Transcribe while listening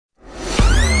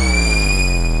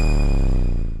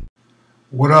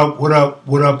What up, what up,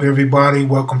 what up, everybody?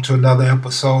 Welcome to another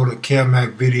episode of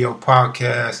KevMac Video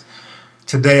Podcast.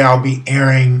 Today I'll be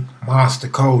airing Monster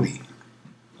Kody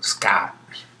Scott,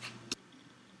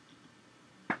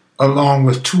 along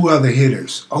with two other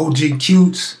hitters, OG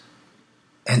Cutes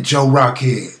and Joe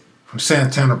Rockhead from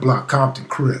Santana Block, Compton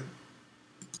Crip.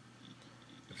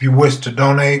 If you wish to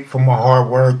donate for my hard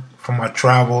work, for my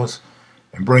travels,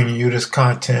 and bringing you this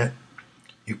content,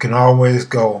 you can always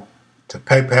go to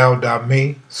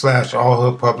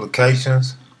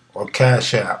paypal.me/allhoodpublications or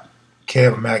Cash App,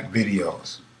 KevMac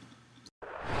Videos.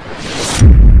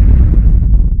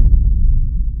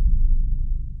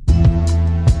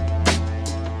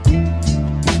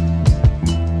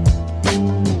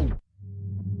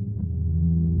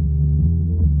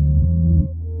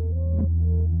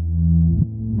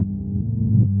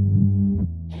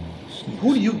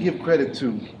 Who do you give credit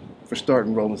to for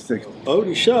starting Rolling 60?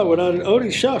 Odie Shaw.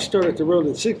 Odie Shaw started the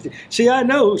Rolling 60. See, I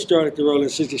know who started the Rolling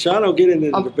 60, so I don't get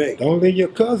into the debate. Don't leave your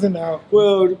cousin out.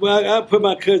 Well, I put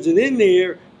my cousin in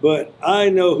there, but I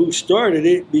know who started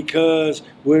it because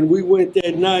when we went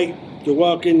that night to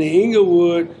walk into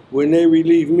Inglewood, when they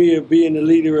relieved me of being the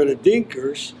leader of the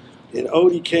Dinkers, and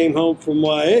Odie came home from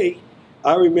YA,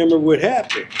 I remember what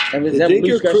happened. And was that when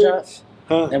Luce got shot?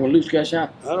 Huh? And when Luce got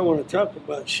shot? I don't want to talk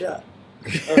about shot.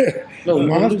 No,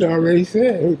 Monster already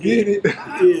said who did it.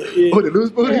 Yeah. Oh, the Loose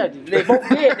Booty? Yeah, they both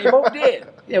dead.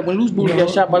 Yeah, when Loose Booty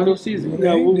got shot by Lil Caesar.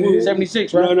 No,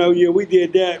 76, right? No, we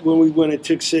did that when we went and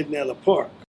took Centinela Park.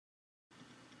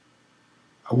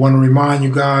 I want to remind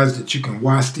you guys that you can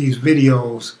watch these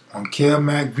videos on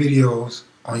KevMac Videos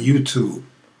on YouTube.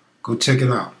 Go check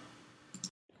it out.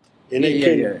 And they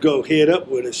couldn't go head up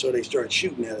with us, so they started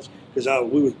shooting at us because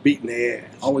we was beating their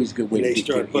ass. Always a good way and to they beat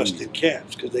started their busting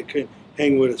caps because they couldn't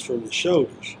hang with us from the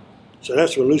shoulders. So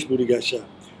that's when Loose Booty got shot.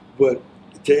 But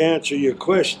to answer your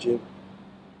question,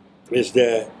 is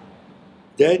that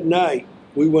night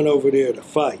we went over there to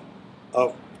fight.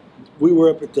 We were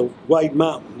up at the White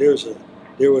Mountain. There was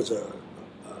a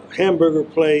hamburger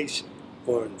place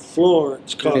on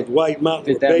Florence called White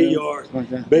Mountain where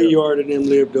Bayard and them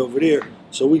lived over there.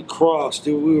 So we crossed.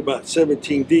 We were about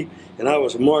 17 deep, and I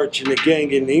was marching the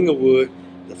gang in Inglewood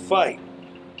to fight.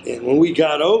 And when we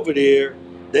got over there,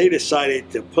 they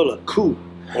decided to pull a coup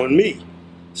on me.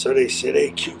 So they said, "Hey,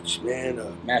 Cutes, man,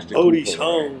 Odie's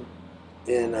home,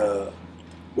 and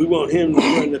we want him to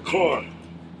run the car."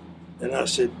 And I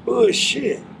said,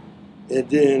 "Bullshit." And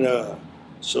then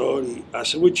so Odie, I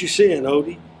said, "What you saying,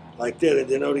 Odie?" Like that. And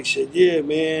then Odie said, "Yeah,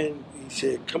 man." He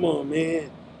said, "Come on, man."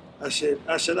 I said,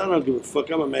 I don't give a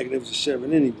fuck. I'm a Magnificent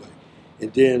Seven anyway.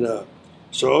 And then,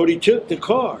 so Odie took the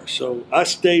car. So I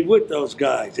stayed with those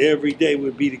guys. Every day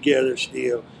we'd be together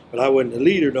still, but I wasn't the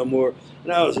leader no more.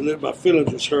 And I was my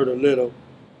feelings was hurt a little.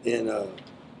 And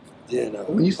then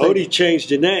Odie changed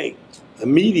the name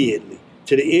immediately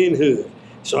to the N-Hood.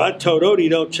 So I told Odie,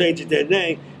 don't change that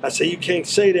name. I said, you can't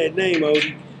say that name,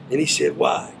 Odie. And he said,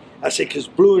 why? I said, because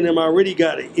Blue and them already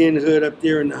got an N-Hood up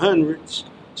there in the hundreds.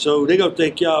 So they gonna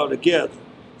think y'all together.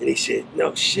 And he said,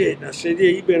 no shit. And I said,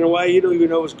 yeah, you been in Hawaii, you don't even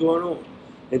know what's going on.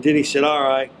 And then he said, all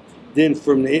right. Then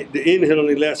from the N-Hood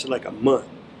only lasted like a month.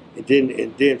 And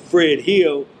then Fred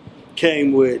Hill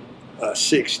came with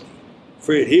 60.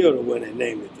 Fred Hill the one that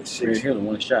named it the 60. Fred Hill the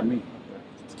one that shot me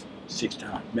 6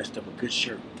 times. Messed up a good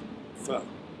shirt. Fuck.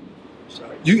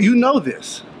 Sorry. You know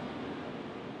this.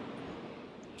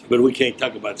 But we can't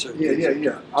talk about certain things.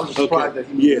 Yeah. I was surprised that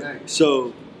he knew the name.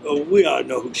 So we all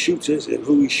know who shoots us and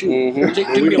who we shoot. Took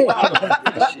me a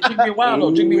while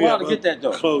to get that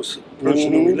though. Close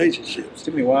personal relationships.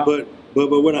 Took me a while. But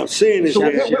what I'm saying is So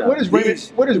that what is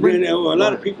Raymond? a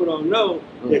lot of people don't know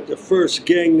that the first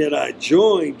gang that I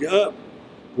joined up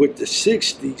with the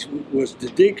 60s was the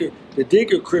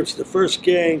Dinker Crips, the first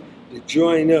gang to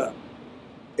join up.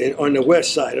 And on the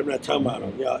west side, I'm not talking about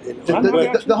on y'all.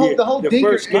 The whole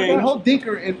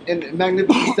Dinker and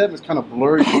Magnificent Seven is kind of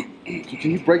blurry. Can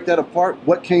you break that apart?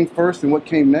 What came first and what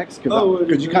came next?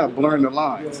 Because you kind of blurring the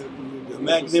lines. The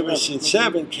Magnificent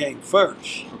Seven came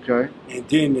first. Okay. And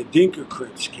then the Dinker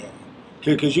Crips came.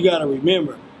 Because you got to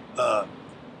remember,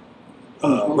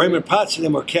 Raymond Potts and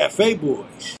them are Cafe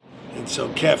Boys. And so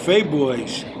Cafe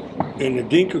Boys and the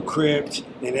Dinker Crips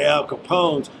and the Al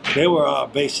Capones, they were all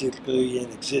basically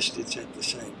in existence at the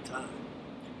same time.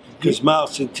 Because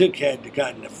Mouse and Took had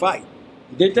got in a fight.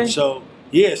 Did they? So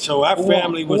our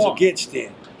family was against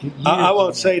them. I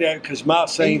won't say that because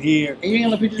Mouse ain't here. And you ain't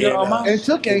got no pictures of Mouse? And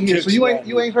Took ain't here, so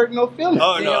you ain't hurt no feelings.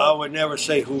 Oh, no, I would never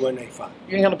say who when they fight.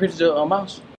 You ain't got no pictures of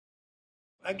Mouse?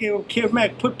 I gave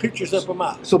KevMac put pictures up of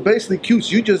Mouse. So basically,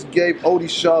 Cutes, you just gave Odie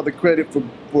Shaw the credit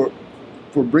for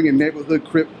for bringing neighborhood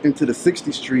Crip into the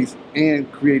 60 streets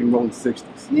and creating Rolling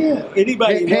 60s. Yeah,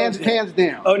 anybody hands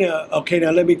down. Oh, now, okay,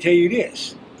 now let me tell you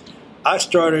this. I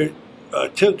started,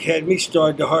 had me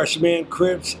start the Harshman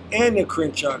Crips and the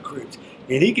Crenshaw Crips.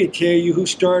 And he can tell you who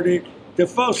started the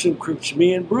Folsom Crips,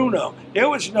 me and Bruno. There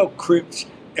was no Crips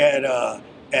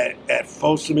at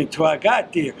Folsom until I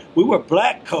got there. We were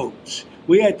black coats.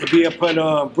 We had to be up under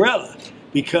our umbrella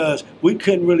because we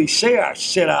couldn't really say our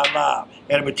shit out loud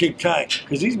at a particular time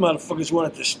because these motherfuckers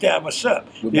wanted to stab us up.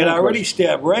 They'd already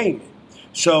stabbed Raymond.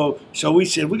 So we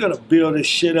said, we're going to build this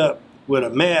shit up with a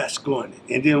mask on it.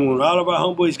 And then when all of our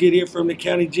homeboys get here from the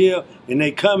county jail and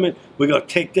they coming, we're going to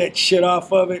take that shit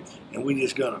off of it and we're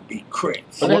just going to be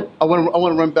Crips. I want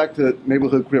to run back to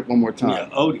neighborhood Crip one more time.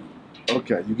 Yeah, Odie.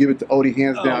 Okay, you give it to Odie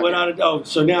hands down.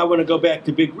 So now I want to go back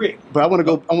to Big Rick. But I want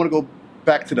to go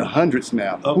back to the hundreds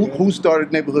now. Okay. Who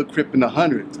started neighborhood Crip in the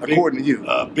hundreds, according to you?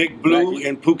 Big Blue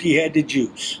and Pookie had the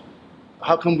juice.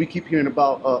 How come we keep hearing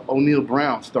about O'Neal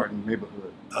Brown starting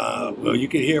neighborhood? Well, you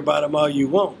can hear about him all you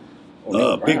want.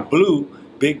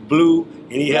 Big Blue,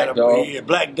 and he had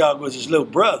Black Dog was his little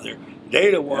brother. They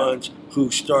the ones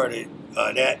who started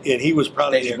that, and he was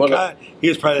probably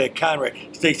their Conrad.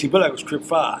 Stacy Bullock was Crip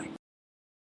 5.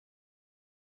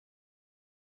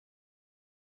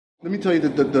 Let me tell you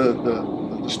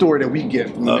the story that we get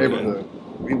from the neighborhood.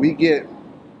 We get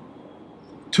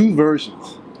two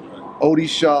versions. Odie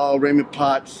Shaw, Raymond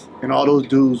Potts, and all those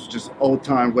dudes just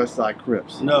old-time West Side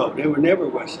Crips. No, they were never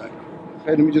West Side Crips.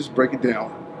 Hey, let me just break it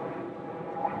down.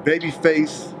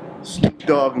 Babyface, Snoop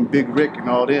Dogg, and Big Rick and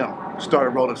all them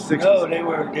started rolling 60s. No, they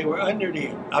were under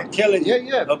them. I'm telling you.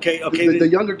 Yeah. Okay. The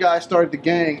younger guys started the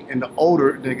gang, and the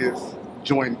older niggas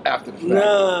joined after the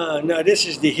fact. No, this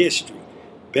is the history.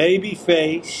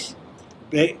 Babyface,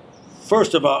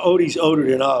 first of all, Odie's older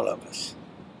than all of us.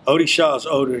 Odie Shaw's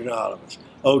older than all of us.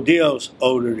 Odell's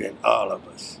older than all of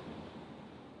us.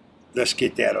 Let's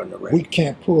get that on the record. We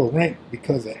can't pull rank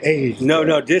because of age.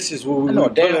 No, this is what we're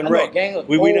pulling rank.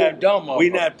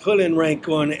 We're not pulling rank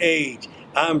on age.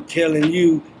 I'm telling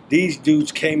you, these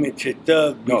dudes came into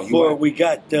Thug before we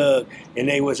got Thug, and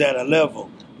they was at a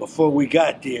level. Before we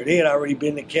got there, they had already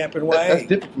been to Camp NYA. That's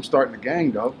different from starting the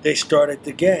gang, though. They started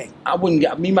the gang. I wasn't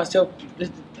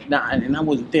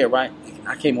there, right?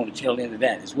 I came on the tail end of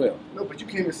that as well. No, but you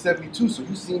came in 72, so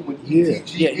you seen when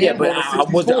ETG. Yeah, but I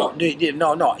wasn't.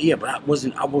 But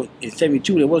I wasn't. In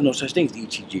 72. There was no such thing as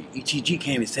ETG. ETG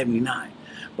came in 79.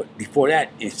 But before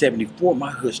that, in 74, my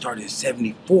hood started in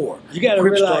 74. You got to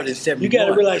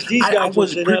realize these guys I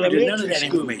wasn't privy to none of that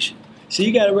school. information. So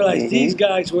you got to realize these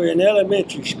guys were in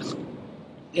elementary school.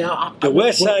 Yeah, the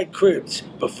West Side Crips,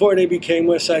 before they became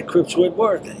West Side Crips, what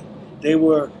were they? They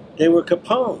were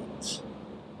Capones.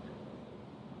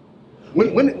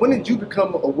 When did you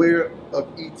become aware of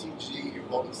ETG and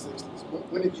Rolling 60s?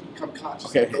 When did you become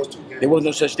conscious of those two gangs? There was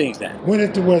no such thing as that. When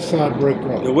did the West Side break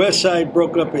up? The West Side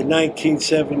broke up in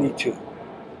 1972. In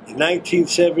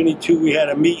 1972, we had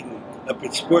a meeting up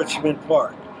at Sportsman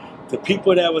Park. The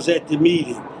people that was at the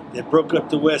meeting that broke up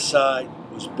the West Side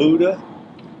was Buddha,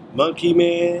 Monkey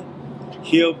Man,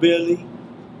 Hillbilly,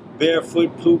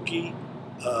 Barefoot Pookie,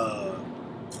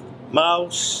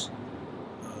 Mouse.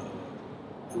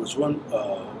 There was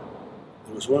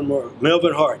one more.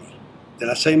 Melvin Hardy. Did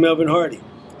I say Melvin Hardy?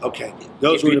 Okay.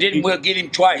 Those were the people. We'll get him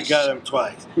twice. We got him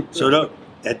twice. So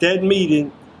at that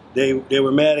meeting, they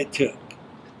were mad at Tuck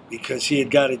because he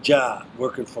had got a job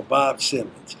working for Bob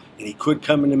Simmons and he quit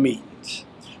coming to meetings.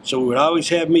 So we would always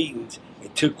have meetings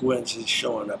and Tuck wasn't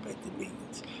showing up at the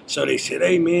meetings. So they said,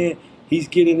 hey man, he's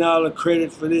getting all the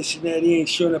credit for this and that. He ain't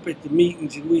showing up at the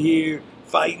meetings and we here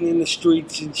fighting in the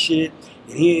streets and shit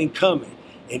and he ain't coming.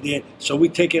 And then, so we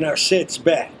taking our sets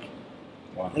back.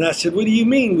 Wow. And I said, what do you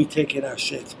mean we taking our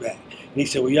sets back? And he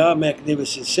said, well, y'all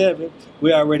Magnificent 7.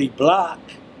 We already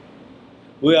blocked.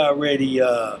 We already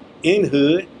in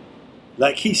hood.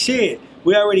 Like he said,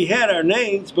 we already had our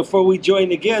names before we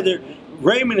joined together.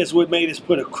 Raymond is what made us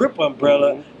put a Crip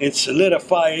umbrella and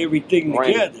solidify everything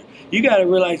together. You got to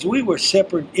realize we were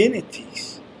separate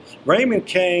entities. Raymond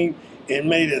came and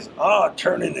made us all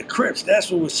turn into Crips.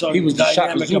 That's what was so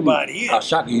dynamic about it. How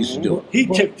Shaka used to do it. He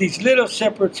took these little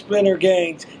separate splinter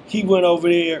gangs. He went over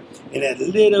there in that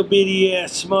little bitty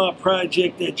ass small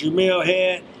project that Jamel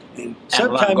had, and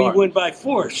sometime he went by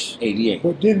force. 88.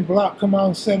 But didn't Block come out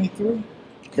in 73?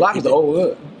 Block is the old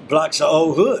hood. Block's the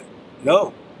old hood.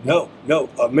 No.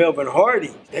 Melvin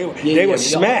Hardy. They were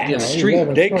smacks.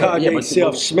 They called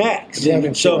themselves smacks.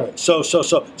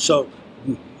 So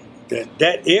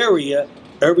that area,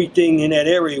 everything in that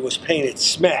area was painted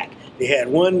smack. They had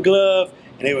one glove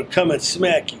and they would come and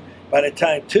smack you. By the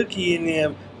time Tookie and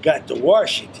them got to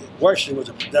Washington. Washington was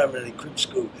a predominantly Crip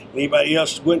school. Anybody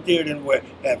else went there didn't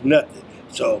have nothing.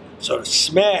 So the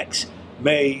Smacks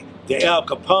made the Al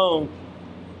Capone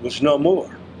was no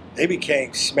more. They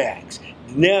became Smacks.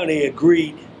 Now they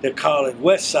agreed to call it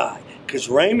West Side because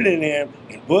Raymond and them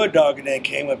and Bulldog and them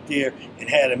came up there and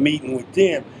had a meeting with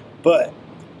them. But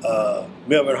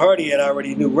Melvin Hardy had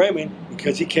already knew Raymond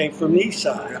because he came from the East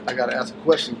Side. I got to ask a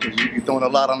question because you're throwing a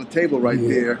lot on the table right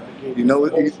there. You know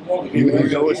it's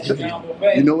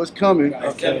coming.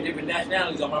 Seven different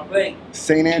nationalities on my plate.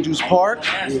 St. Andrews Park.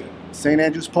 St.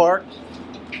 Andrews Park.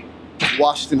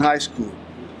 Washington High School.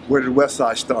 Where did West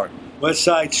Side start? West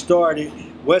Side started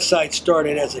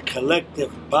as a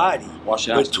collective body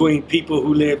between people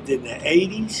who lived in the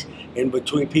 80s and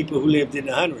between people who lived in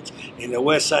the 100s. And the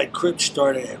West Side Crips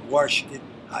started at Washington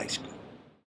High School.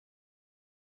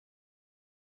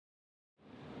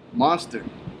 Monster.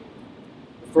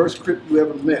 The first Crip you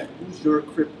ever met. Who's your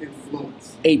Crip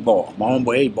influence? 8-Ball, my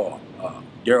homeboy 8-Ball.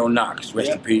 Daryl Knox,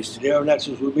 rest in peace. Daryl Knox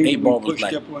was with me. 8-Ball was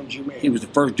like, he was the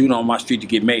first dude on my street to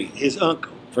get made. His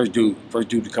uncle. First dude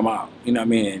to come out. You know what I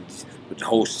mean? With the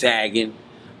whole sagging,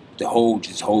 the whole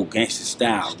gangster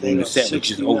style. When the set was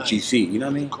just OGC. You know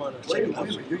what I mean? Wait a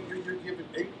minute. You're giving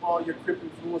 8-Ball your Crip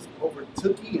influence over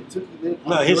Tookie, and Tookie lived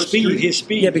on your street? His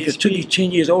speed. Yeah, because Tookie's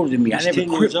 10 years older than me. I never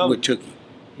cripped with Tookie.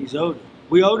 He's older.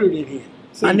 We older than him.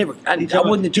 See, I wasn't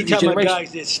the Tookie generation. About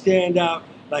guys that stand out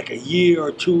like a year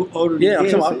or two older than him.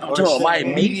 Yeah, I'm talking about my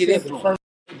immediate influence.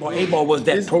 8-Ball was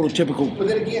that prototypical. But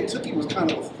then again, Tookie was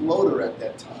kind of a floater at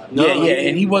that time.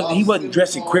 And he wasn't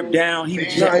dressing Crip down. He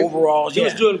was just overalls. He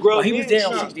was doing grown man shit. He was there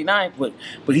on 69, but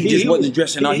he just wasn't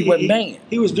dressing out. He wasn't banging.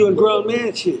 He was doing grown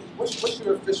man shit. What's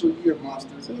your official year,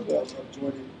 Monsters, of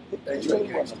joining A-Trey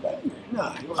Gangsta?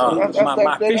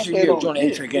 My official year of joining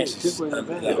A-Trey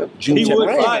Gangsta June 75. He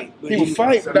would fight. He would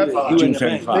fight. June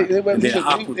 75. And then an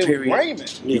awkward period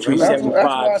between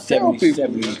 75, 70,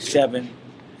 77.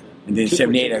 And then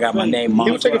 78, I got my name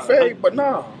Monster. He would take a fade, but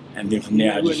no. And then from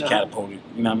there, I just catapulted.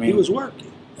 You know what I mean? He was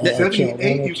working.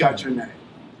 78, you got your name.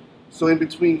 So in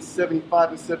between 75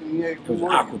 and 78, it was an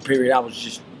awkward period. I was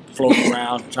just floating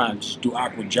around, trying to just do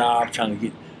awkward jobs, trying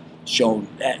to show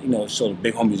that, so the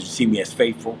big homies would see me as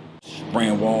faithful,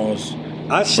 spraying walls,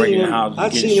 breaking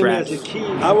houses, getting straps. As a kid.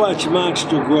 I watched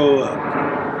Monster grow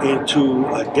up into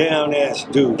a down-ass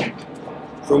dude.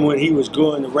 From when he was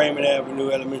going to Raymond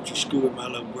Avenue Elementary School with my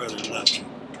little brother, Lucky.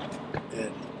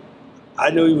 And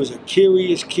I knew he was a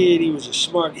curious kid, he was a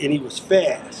smart, and he was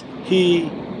fast.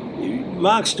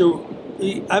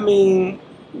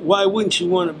 Why wouldn't you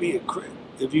want to be a Crip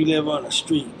if you live on the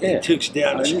street? Yeah. It takes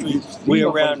down the street, we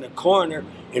around the corner,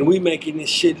 and we making this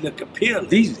shit look appealing.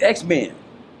 These X-Men,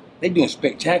 they doing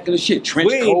spectacular shit.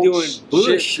 Trench coats. We ain't doing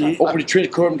bullshit. Open the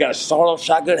trench coat and got a sawed-off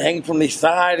shotgun hanging from their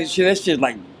side and shit. That shit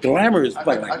like glamorous. I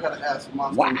gotta ask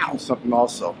Monster something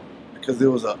also, because there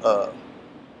was about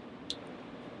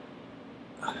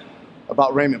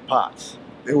Raymond Potts.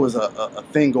 There was a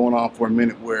thing going on for a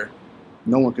minute where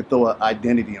no one could throw an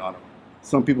identity on him.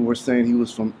 Some people were saying he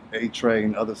was from A-Trey,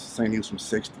 and others were saying he was from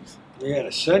 60s. He had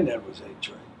a son that was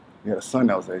A-Trey. He had a son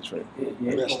that was A-Trey.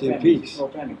 Rest in peace.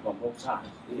 Family from both sides.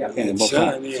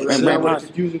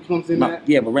 Confusion comes in that?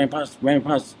 Yeah, but Raymond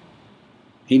Potts,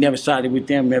 he never sided with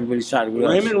them. Everybody sided with us.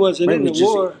 Raymond wasn't in the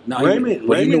war. No, Raymond knew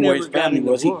where never his family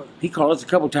was. He called us a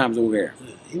couple times over there.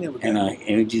 Yeah, he never.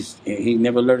 He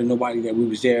never alerted nobody that we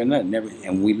was there or nothing. And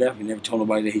when we left, he never told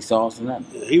nobody that he saw us or nothing.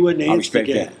 Yeah, he wasn't. I respect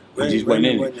that. He just wasn't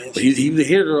in it. But he was a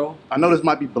hitter though. I know this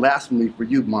might be blasphemy for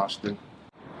you, Monster.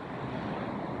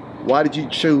 Why did you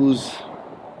choose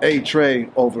A-Trey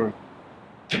over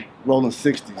Rolling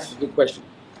 60s? That's a good question.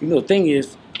 The thing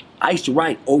is, I used to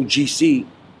write OGC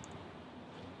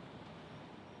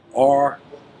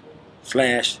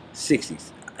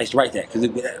R/60s. I used to write that because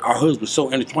our hoods were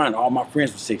so intertwined. All my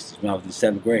friends were 60s when I was in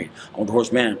 7th grade. On the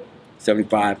Horseman,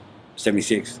 75,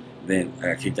 76. Then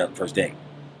I got kicked out the first day.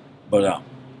 But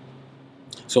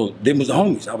so them was the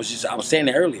homies. I was saying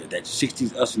that earlier, that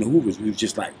 60s, us and the Hoovers, we was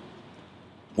just like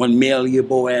one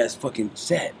malleable ass fucking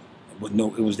set. But no,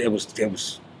 there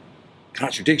was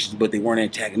contradictions, but they weren't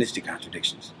antagonistic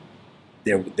contradictions.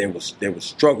 There was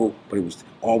struggle, but it was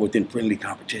all within friendly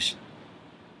competition.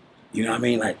 You know what I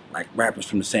mean? Like rappers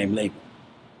from the same label.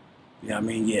 You know what I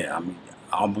mean? Yeah, I'm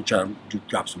gonna try to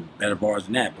drop some better bars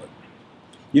than that, but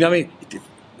you know what I mean?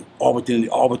 All within the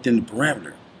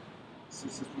parameter.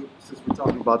 Since we're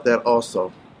talking about that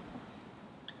also,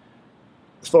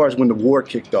 as far as when the war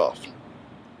kicked off,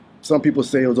 some people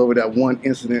say it was over that one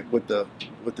incident with the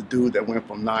dude that went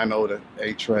from 9-0 to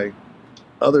A-Trey.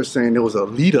 Others saying there was a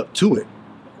lead up to it.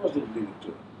 Of course, there was a lead up to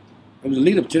it. There was a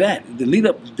lead up to that. The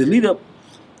lead up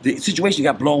The situation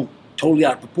got blown totally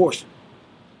out of proportion.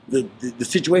 The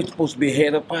situation was supposed to be a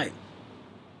head-up fight.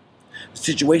 The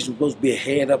situation was supposed to be a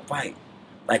head-up fight.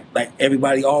 Like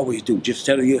everybody always do. Just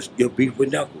settle your beef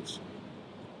with Knuckles.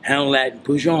 Handle that and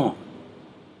push on.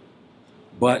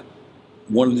 But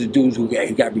one of the dudes who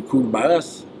got recruited by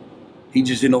us, he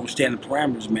just didn't understand the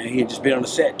parameters, man. He had just been on the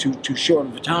set too short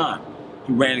of a time.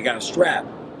 He ran and got a strap.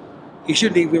 He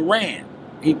shouldn't even ran.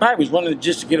 He probably was running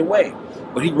just to get away.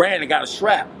 But he ran and got a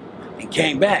strap and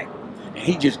came back. And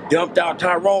he just dumped out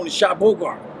Tyrone and shot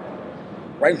Bogart.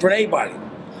 Right in front of everybody.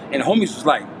 And the homies was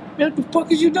like, man, what the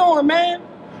fuck is you doing, man?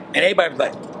 And everybody was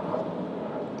like,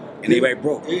 and everybody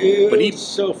broke. But he was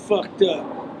so fucked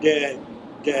up that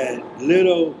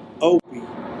little Opie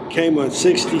came on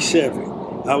 67.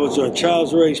 I was on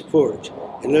Charles Ray's porch,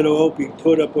 and little Opie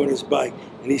put up on his bike,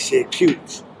 and he said,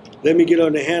 "Cutes, let me get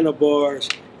on the handlebars,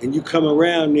 and you come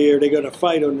around there, they're gonna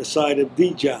fight on the side of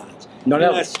D. John's." No,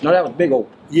 that was Big Opie.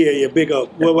 Yeah, Big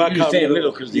Opie. Well, I you call saying it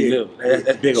little because he's little.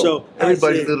 That's Big Opie. So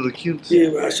Everybody's little the cutes.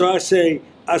 Yeah, so I say,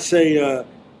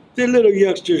 the little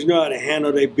youngsters know how to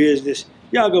handle their business.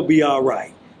 Y'all gonna be all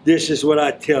right. This is what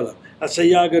I tell them. I say,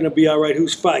 y'all gonna be all right.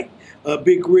 Who's fighting?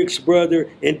 Big Rick's brother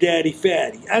and Daddy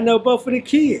Fatty. I know both of the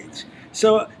kids.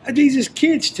 So these is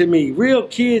kids to me, real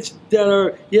kids that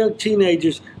are young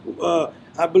teenagers.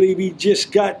 I believe he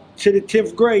just got to the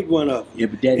 10th grade, one of them. Yeah,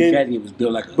 but Daddy Fatty was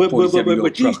built like a 47-year-old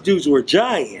But these dudes were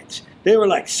giants. They were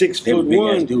like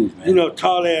 6'1", dudes, man.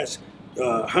 Tall ass,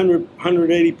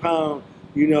 180 pound,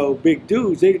 big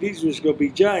dudes. These was gonna be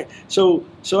giant. So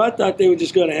I thought they were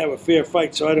just gonna have a fair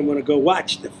fight. So I didn't want to go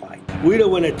watch the fight. We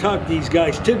don't want to talk these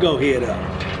guys to go head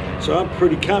up. So I'm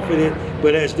pretty confident.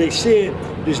 But as they said,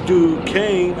 this dude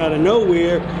came out of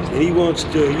nowhere and he wants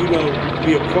to,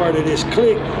 be a part of this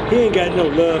clique. He ain't got no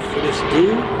love for this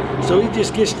dude. So he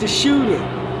just gets to shoot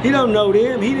him. He don't know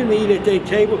them. He didn't eat at their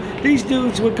table. These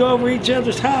dudes would go over each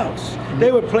other's house.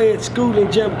 They would play at school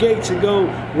and jump gates and go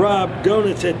rob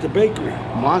donuts at the bakery.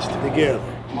 Monster. Together.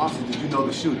 Monster, did you know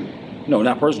the shooter? No,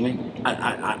 not personally.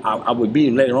 I would beat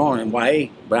him later on in YA,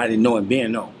 but I didn't know him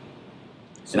then, no.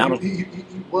 So and he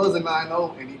was a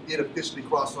 9-0 and he did officially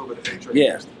cross over to A-Trade.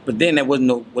 Yeah, but then that wasn't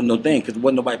no thing because there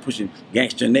wasn't nobody pushing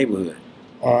gangster in the neighborhood.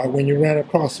 When you ran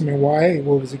across him in YA,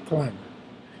 what was he claiming?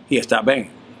 He had stopped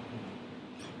banging.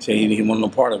 Said he didn't want no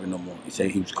part of it no more. He said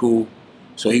he was cool,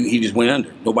 so he just went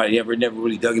under. Nobody never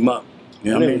really dug him up.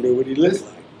 You know what I mean? Knew what he looked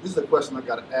like. This is a question I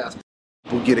gotta ask.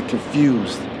 People get it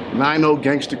confused. 9-0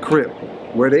 Gangster Crip,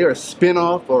 were they a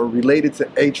spinoff or related to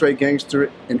A-Trade Gangster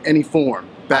in any form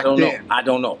back then? I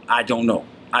don't know. I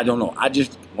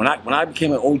just when I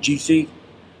became an OGC,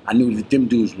 I knew that them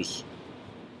dudes was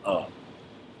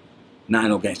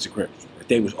 9-0 Gangster Crips. That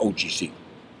they was OGC.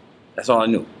 That's all I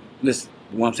knew. Listen,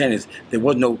 what I'm saying is there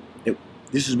was no.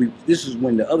 This is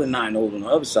when the other 9-0s on the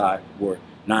other side were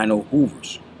 9-0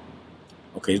 Hoovers.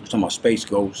 Okay, we're talking about Space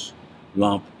Ghost,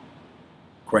 Lump,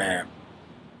 Crab,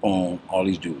 Bone, all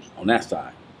these dudes on that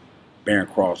side. Baron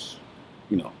Cross,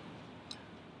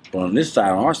 But on this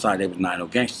side, on our side, there was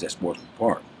 9-0 Gangsters at Sportsman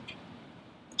Park.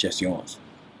 Jesse Owens.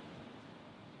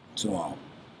 So,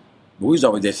 but we was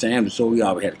always there, Sam, so we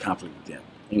always had a conflict with them.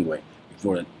 Anyway,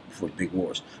 before the big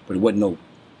wars. But it wasn't no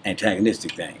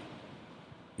antagonistic thing.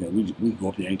 We go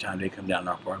up there anytime they come down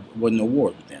our park. It wasn't no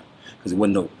wars with them. Because it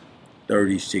wasn't no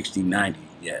 30, 60, 90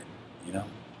 yet,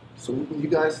 So when you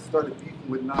guys started beefing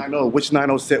with 9-0, which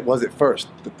 9-0 set was it first?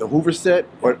 The Hoover set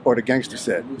or the Gangster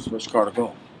set? We was the first car to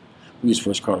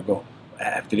go.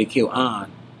 After they killed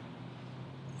An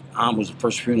was the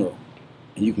first funeral.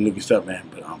 And you can look this up, man.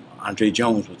 But Andre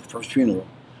Jones was the first funeral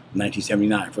in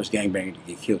 1979, first gangbanger to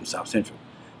get killed in South Central.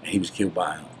 And he was killed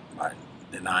by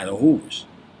the 9-0 Hoovers.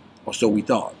 Or so we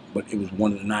thought. But it was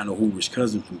one of the 9-0 Hoovers'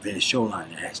 cousins from Venice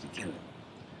Shoreline that actually killed him.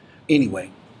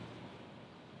 Anyway,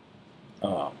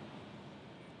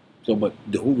 but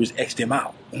the Hoovers X'd him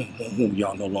out.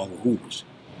 Y'all no longer Hoovers.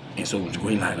 And so it was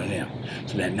green light on them.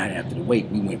 So that night after the wake,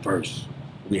 we went first.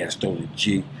 We had stolen the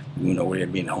G. We went over there,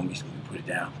 being the homies, we put it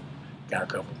down. Got a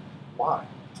couple. Why?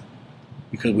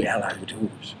 Because we allied with the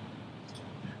Hoovers.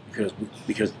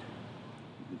 Because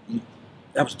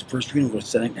that was the first funeral of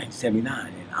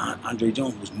 1979, and Andre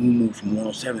Jones was Moo from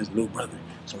 107's little brother.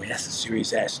 So that's a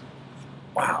serious ass.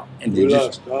 Wow. And we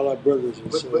lost all our brothers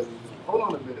and sisters. But hold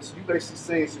on a minute. So you basically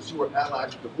saying since you were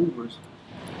allies with the Hoovers,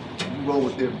 you roll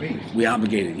with their beef? We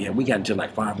obligated. Yeah, we got into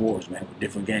like 5 wars, man, with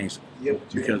different gangs. Yeah,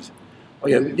 because. Oh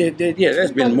yeah,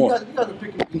 there's been more. You guys are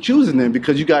picking and choosing them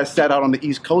because you guys sat out on the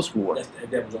East Coast War.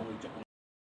 That was only.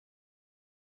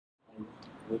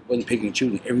 Wasn't picking and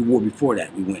choosing. Every war before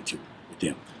that we went to with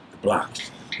them, the blocks,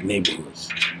 the neighborhoods,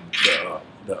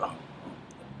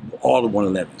 all the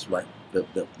 111s, right?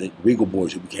 The Regal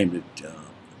boys who became the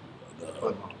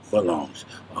Budlongs,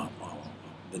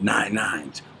 the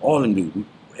 99s, all of them do.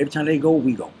 Every time they go,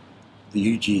 we go.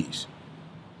 The UGs.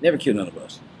 Never kill none of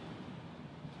us.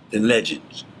 The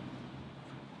legends.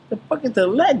 The fuck is the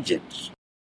legends?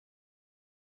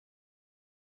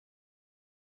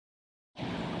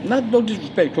 No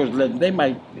disrespect towards the legends. They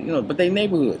might, but they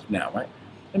neighborhoods now, right?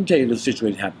 Let me tell you the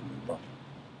situation happened, bro.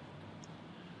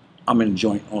 I'm in a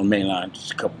joint on Main Line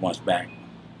just a couple months back.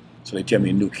 So they tell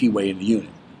me a new keyway in the unit.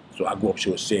 So I go up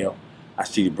to a cell. I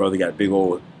see the brother got a big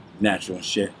old natural and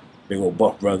shit. Big old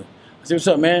buff brother. I said, what's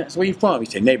up, man? So where you from? He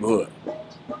said, neighborhood.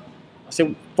 I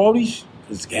said, 40s?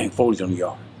 There's a gang 40s on the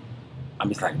yard. I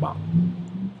mean, it's like about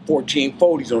 14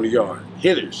 40s on the yard.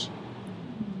 Hitters.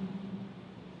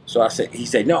 So he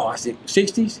said, no. I said,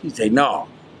 60s? He said, no.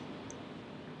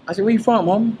 I said, where you from,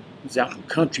 homie? He said, I'm from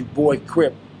Country Boy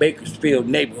Crip, Bakersfield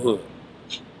neighborhood.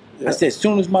 Yeah. I said, as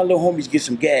soon as my little homies get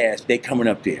some gas, they coming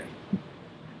up there.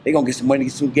 They gonna get some money,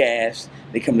 get some gas.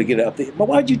 They come to get up there. But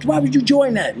why would you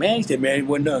join that, man? He said, man, it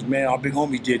wasn't us, man. Our big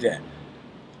homies did that.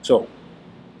 So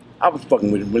I was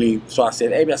fucking with him. So I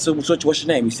said, hey, what's your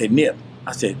name? He said, Nip.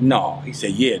 I said, no. He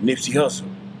said, yeah, Nipsey Hussle.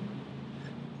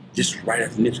 This is right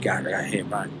after Nip's got hit,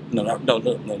 right? No,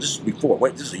 this is before.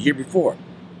 Wait, this is a year before.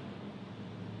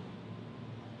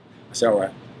 I said, all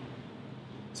right.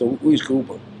 So we was cool,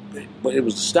 but it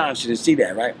was astonishing to see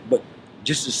that, right? But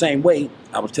just the same way,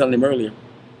 I was telling him earlier,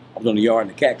 I was on the yard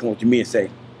and the cat come up to me and say,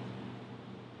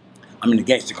 I'm in the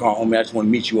gangster car, homie. I just want to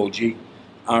meet you, OG.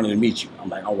 Honored to meet you. I'm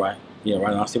like, all right. Yeah,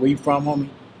 right on. I said, where you from, homie?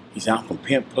 He said, I'm from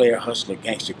Pimp, Player, Hustler,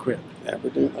 Gangster, Crip.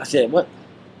 I said, what?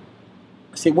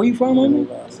 I said, where you from,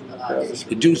 homie?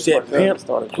 The dude said, Pimp,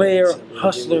 Player,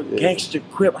 Hustler, Gangster,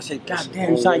 Crip. I said, God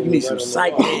damn, son, you need some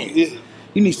psych meds.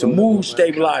 You need some mood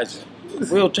stabilizer.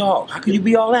 Real talk. How can you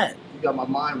be all that? You got my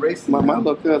mind racing. My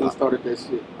little cousin started that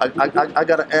shit. I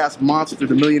got to ask Monster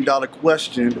the $1 million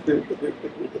question.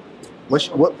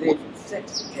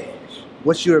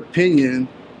 What's your opinion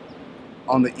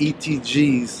on the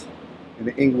ETGs and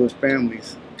the English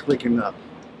families clicking up?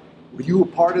 Were you a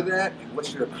part of that? And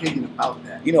what's your opinion about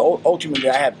that? Ultimately,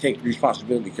 I have to take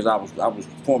responsibility because I was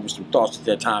forming some thoughts at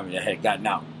that time that had gotten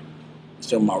out.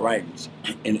 Some of my writings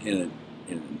in a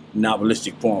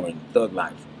novelistic form in Thug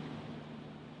Life.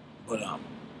 But What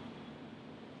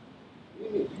do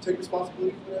you mean? You take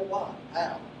responsibility for that? Why?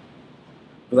 How?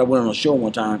 Because I went on a show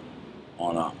one time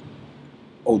on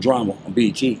Old Drama on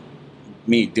BET.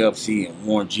 Me, Dub C, and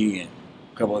Warren G, and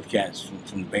a couple other cats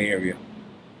from the Bay Area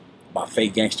about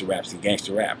fake gangster raps and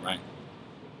gangster rap, right?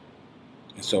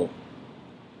 And so,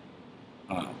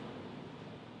 on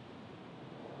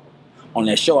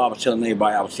that show, I was telling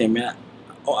everybody, I was saying, man,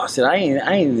 I said, I ain't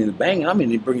in the banging, I'm in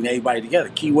there bringing everybody together.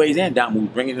 Keyways and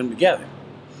Damu, bringing them together.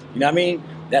 You know what I mean?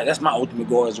 That's my ultimate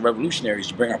goal as a revolutionary, is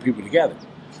to bring our people together.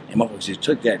 And motherfuckers just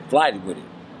took that and flighted with it.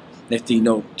 Next thing you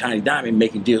know, Tiny Diamond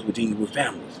making deals with the Inglewood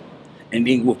families. And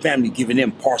the Inglewood family giving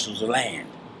them parcels of land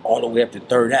all the way up to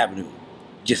 3rd Avenue.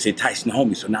 Just said Tyson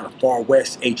Homie. So now the Far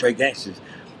West A-Trade gangsters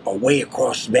are way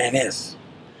across Van Ness.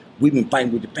 We've been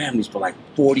fighting with the families for like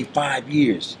 45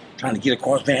 years, trying to get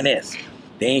across Van Ness.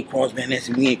 They ain't cross Van Ness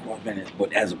and we ain't cross Van Ness.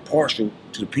 But as a partial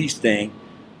to the peace thing,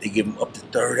 they give them up to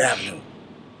 3rd Avenue.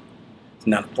 So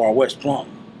now the Far West plumb.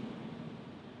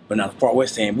 But now the Far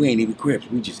West saying we ain't even Crips,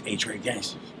 we just A-Trade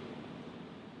gangsters.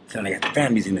 So they got the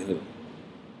families in the hood.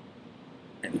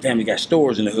 And the family got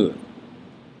stores in the hood.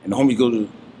 And the homies go to the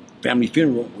family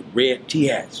funeral with red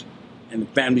T-hats. And the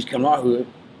families come to our hood.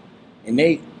 And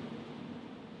man,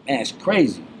 it's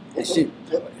crazy. That shit.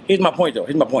 Here's my point, though.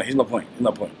 Here's my point.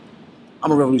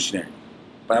 I'm a revolutionary.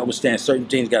 But I understand certain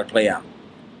things got to play out.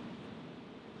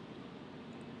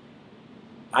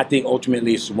 I think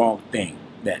ultimately it's the wrong thing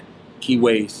that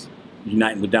Keyways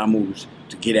uniting with Damus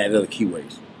to get at other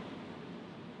Keyways.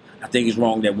 I think it's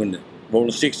wrong that when the Rolling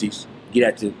 60s get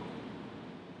at the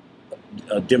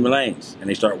Dimmer Lanes and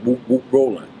they start whoop whoop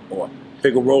rolling or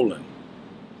figure rolling,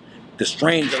 the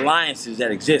strange alliances that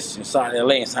exist inside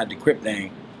LA, inside the Crip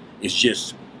thing, is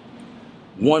just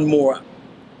one more,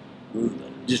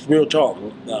 just real talk,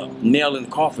 nail in the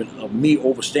coffin of me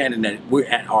understanding that we're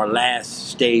at our last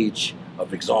stage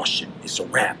of exhaustion. It's a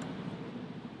wrap.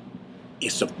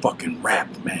 It's a fucking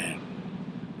wrap, man.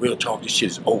 Real talk, this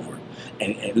shit is over.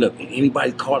 And look,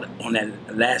 anybody caught on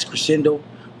that last crescendo,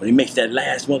 when he makes that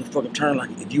last motherfucking turn,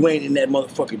 like if you ain't in that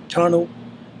motherfucking tunnel,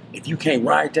 if you can't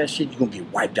ride that shit, you're gonna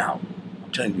get wiped out.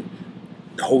 I'm telling you,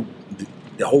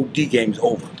 the whole D game is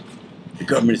over. The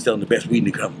government is selling the best weed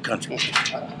in the country. I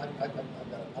gotta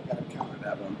counter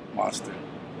that one, Monster.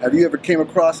 Have you ever came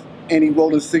across any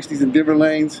Rolling 60s in Dimmer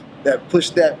Lanes that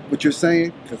pushed that, what you're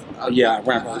saying? Yeah, I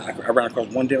ran across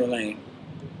one different lane.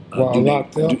 While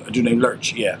locked up? A dude named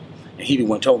Lurch, yeah. And he the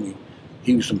one told me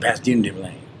he was from Pasadena different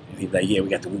lane. And he was like, yeah, we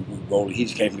got the roll. He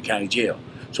just came from the county jail.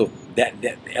 So that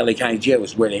LA County Jail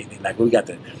was where they, like, we got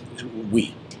but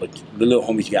the little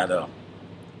homies got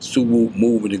Suwu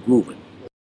moving and grooving.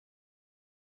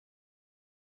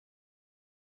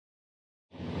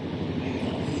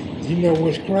 You know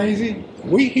what's crazy?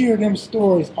 We hear them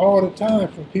stories all the time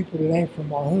from people that ain't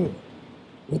from our hood.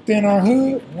 Within our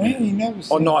hood, we ain't never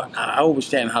seen. Oh no, I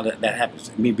understand how that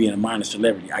happens. Me being a minor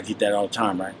celebrity, I get that all the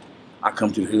time, right? I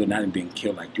come to the hood and I done been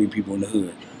killed like 3 people in the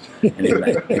hood. And they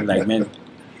like, man,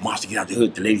 Monster, get out the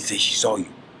hood. The lady said she saw you.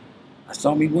 I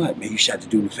saw me what? Man, you shot the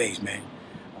dude in the face, man.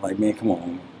 I'm like, man, come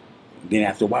on. And then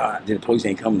after a while, then the police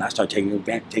ain't coming. I start taking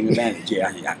advantage.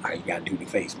 Yeah, I got a dude in the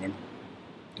face, man.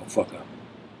 Don't fuck up.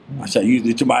 I start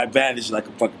using it to my advantage like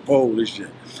a fucking pole and shit.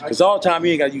 Because all the time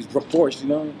you ain't got to use force, you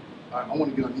know? I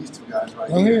want to get on these 2 guys right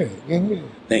Go here. ahead, go ahead.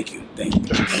 Thank you.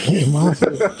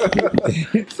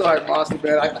 Sorry, Monster,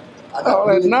 man. All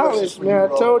that knowledge,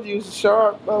 man. I told you, it's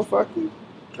sharp, motherfucker.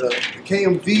 The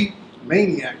KMV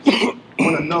maniacs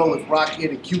want to know if Rockhead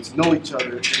and Cutes know each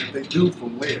other, and if they do,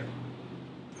 from where?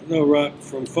 I know Rock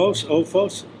from Folsom,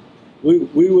 Folsom.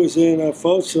 We was in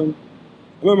Folsom.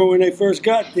 I remember when they first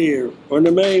got there on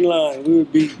the main line.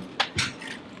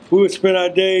 We would spend our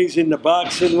days in the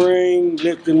boxing ring,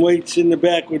 lifting weights in the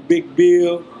back with Big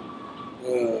Bill,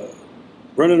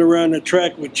 running around the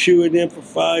track with Chew and them for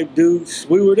 5 dudes.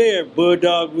 We were there.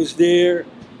 Bulldog was there.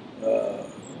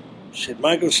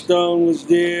 Michael Stone was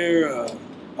there.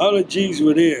 All the G's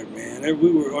were there, man.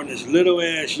 We were on this little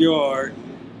ass yard,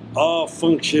 all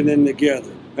functioning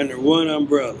together under one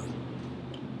umbrella.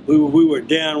 We were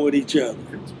down with each other.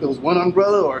 It was one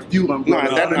umbrella or a few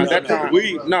umbrellas? At that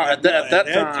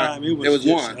time, it was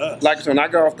one. Us. Like, so when I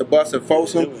got off the bus at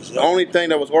Folsom, the only thing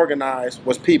that was organized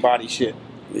was Peabody shit.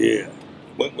 Yeah.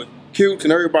 With Cutes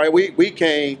and everybody, we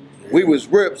came, we was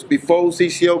Rips before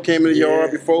CCO came in the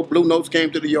yard, before Blue Notes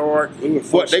came to the yard.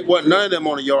 They wasn't none of them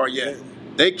on the yard yet. Yeah.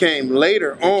 They came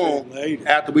later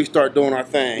after we started doing our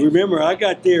thing. Remember, I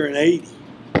got there in 80.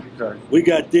 Okay. We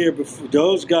got there before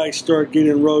those guys started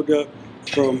getting rolled up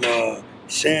from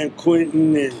San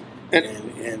Quentin and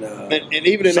even in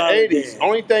the 80s.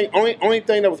 Only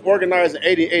thing that was organized in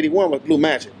 80 81 was Blue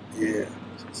Magic. Yeah.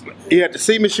 You had the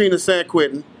C Machine in San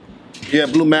Quentin. You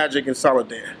had Blue Magic in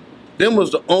Solidaire. Them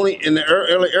was the only, in the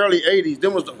early 80s,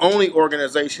 them was the only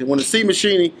organization. When the C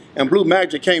Machine and Blue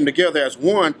Magic came together as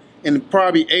one in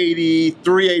probably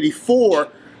 83, 84,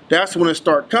 that's when it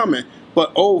started coming.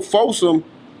 But old Folsom,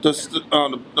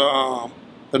 the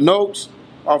Notes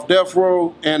off Death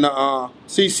Row and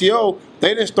CCO,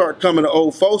 they didn't start coming to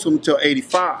old Folsom until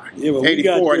 85. Yeah, but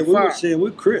 84, 85. We were saying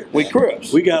we Crips. We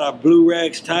Crips. We got our blue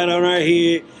rags tied on our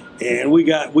head, and we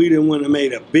didn't want to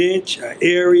make a bench, an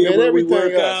area where we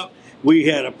work out. We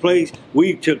had a place.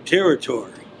 We took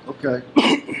territory. Okay.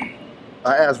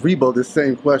 I asked Rebo this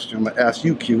same question. I'm going to ask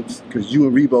you, Cutes, because you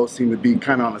and Rebo seem to be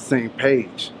kind of on the same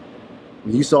page.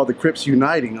 When you saw the Crips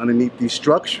uniting underneath these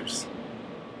structures,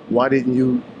 why didn't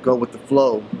you go with the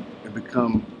flow and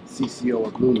become CCO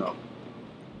or Blue Note?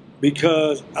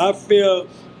 Because I felt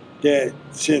that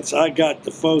since I got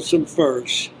the Folsom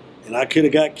first, and I could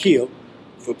have got killed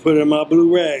for putting my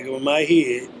blue rag on my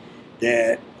head,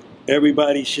 that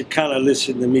everybody should kind of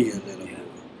listen to me a little bit.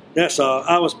 That's all.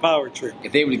 I was power tripping.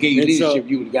 If they would have gave you leadership,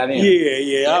 you would have got in.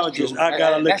 Yeah. I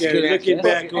gotta look at it. Looking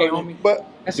back on it, but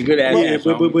that's a good ass.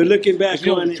 But looking back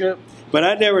on it, but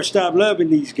I never stopped loving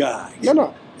these guys.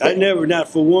 No. I never, not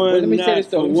for one minute.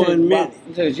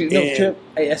 Trip.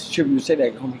 Hey, that's a trip you say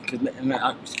that, homie.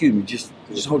 Excuse me, just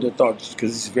hold that thought,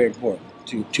 because this is very important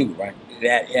too, right?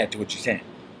 Add to what you're saying.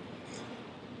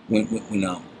 When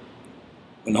the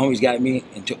homies got me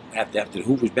and after the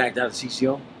Hoopers backed out of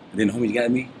CCO, and then the homies got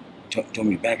me, told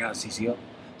me to back out of CCO.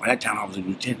 By that time, I was a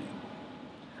lieutenant.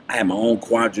 I had my own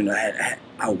quadrant. I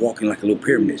was walking like a little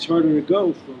pyramid. It's harder to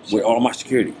go with all my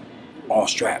security, all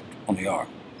strapped on the yard,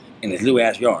 in this little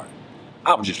ass yard.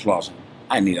 I was just flossing.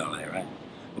 I didn't need all that, right?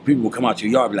 But people would come out to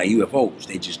your yard be like UFOs.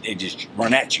 They just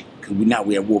run at you because we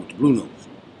at war with the Blue Notes.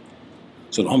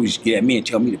 So the homies just get at me and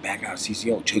tell me to back out of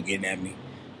CCO. Took getting at me.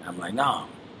 I'm like, nah.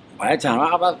 By that time,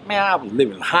 I was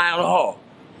living high on the hog.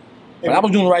 But I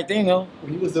was doing the right thing, though.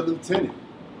 When you was a lieutenant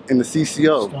in the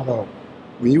CCO,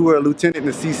 when you were a lieutenant in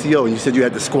the CCO and you said you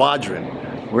had the squadron,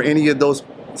 were any of those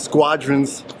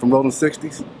squadrons from Rolling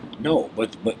 60s? No,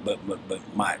 but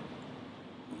my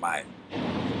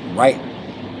right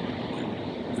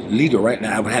leader right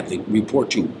now I would have to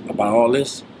report to about all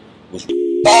this was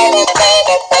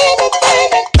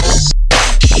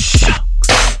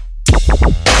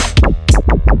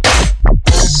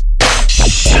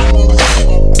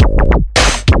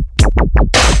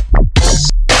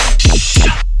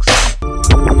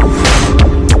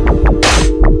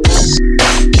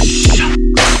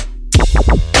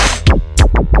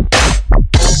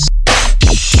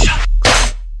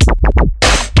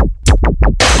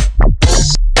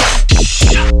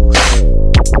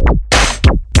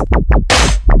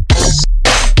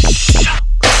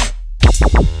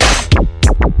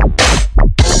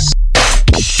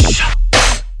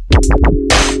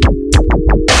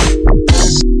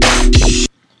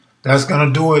That's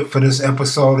going to do it for this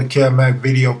episode of Kev Mac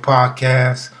Video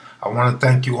Podcast. I want to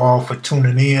thank you all for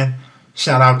tuning in.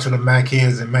 Shout out to the Mac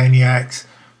Heads and Maniacs.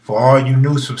 For all you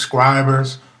new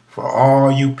subscribers, for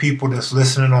all you people that's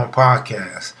listening on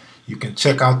podcasts, you can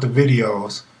check out the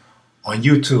videos on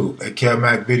YouTube at Kev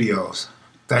Mac Videos.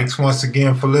 Thanks once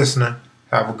again for listening.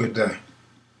 Have a good day.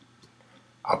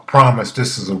 I promise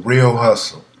this is a real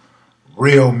hustle.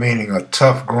 Real meaning a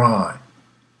tough grind.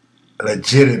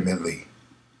 Legitimately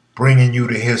bringing you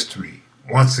to history.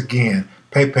 Once again,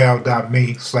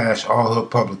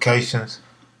 paypal.me/allhoodpublications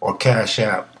or Cash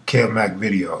App Kev Mac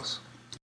Videos.